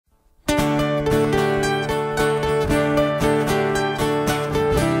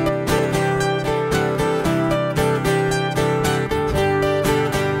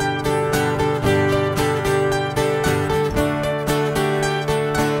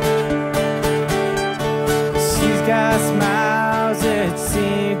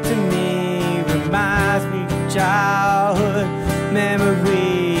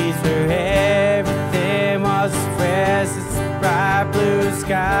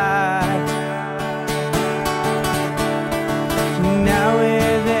sky. Now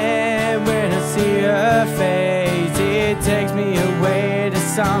and then when I see her face, it takes me away to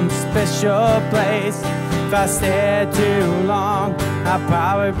some special place. If I stare too long, I'll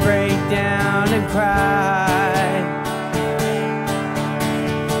probably break down and cry.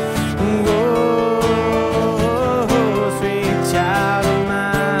 Oh, sweet child of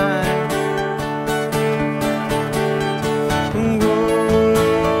mine. Oh,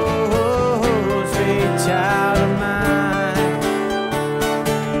 sweet child of mine.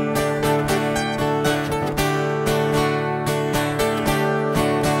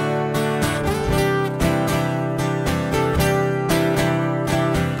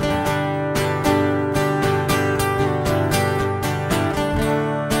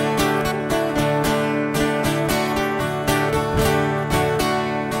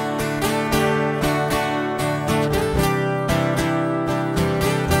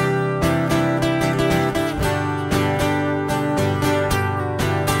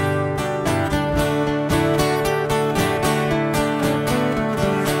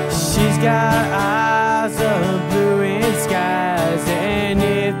 She's got eyes of blue in skies, and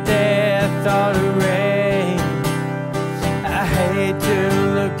if they thought of rain, I hate to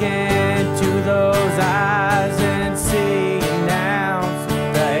look into those eyes and see an ounce of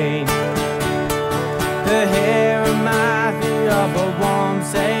pain. Her hair reminds me of a warm,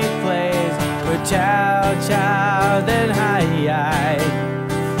 safe place where child and high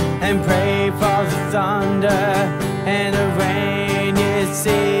and pray for the thunder